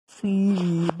see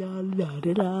me, na na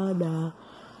na na na.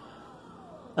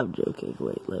 I'm joking.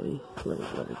 Wait, let me go.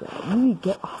 Let me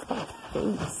get off my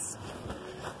face.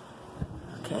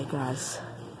 Okay, guys,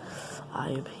 I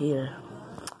am here.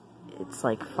 It's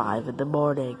like 5 in the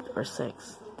morning or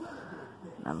 6, and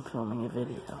I'm filming a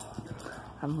video.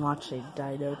 I'm watching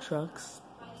Dino Trucks.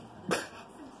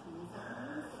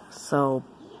 So,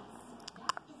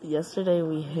 yesterday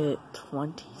we hit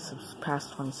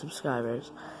past 20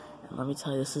 subscribers, and let me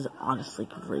tell you, this is honestly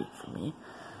great for me.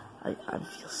 I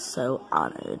feel so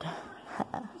honored.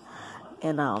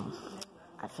 And I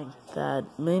think that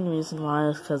main reason why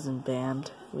is because in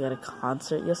band, we had a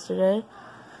concert yesterday,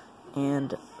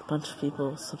 and a bunch of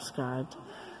people subscribed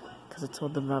because I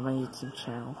told them about my YouTube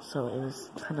channel, so it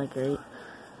was kind of great.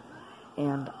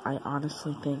 And I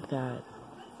honestly think that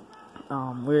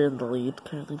we're in the lead,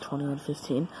 currently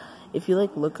 21-15. If you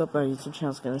look up our YouTube channel,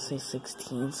 it's gonna say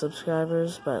 16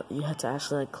 subscribers, but you have to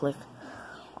actually click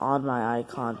on my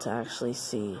icon to actually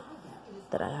see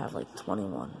that I have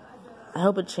 21. I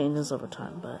hope it changes over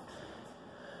time, but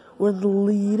we're in the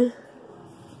lead.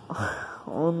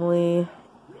 Only,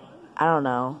 I don't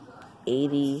know,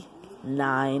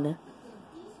 89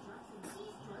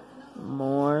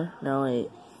 more. No, wait,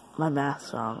 my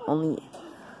math's wrong. Only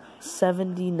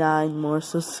 79 more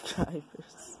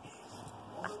subscribers.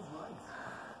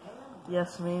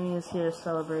 Yes, Mimi is here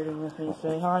celebrating with me.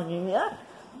 Say hi, Mimi. Ah,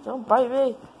 don't bite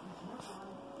me.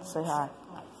 Say hi.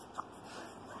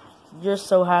 You're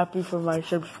so happy for my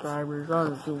subscribers.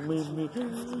 Honestly, believe me.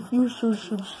 You're so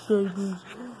subscribers.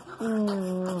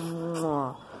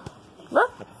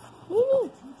 Look,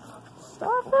 Mimi.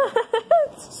 Stop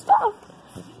it. Stop.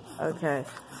 Okay.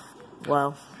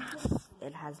 Well,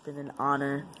 it has been an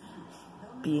honor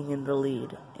being in the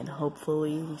lead, and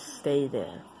hopefully we stay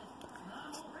there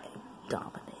and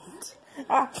dominate.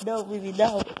 Ah, no, Mimi,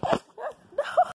 no.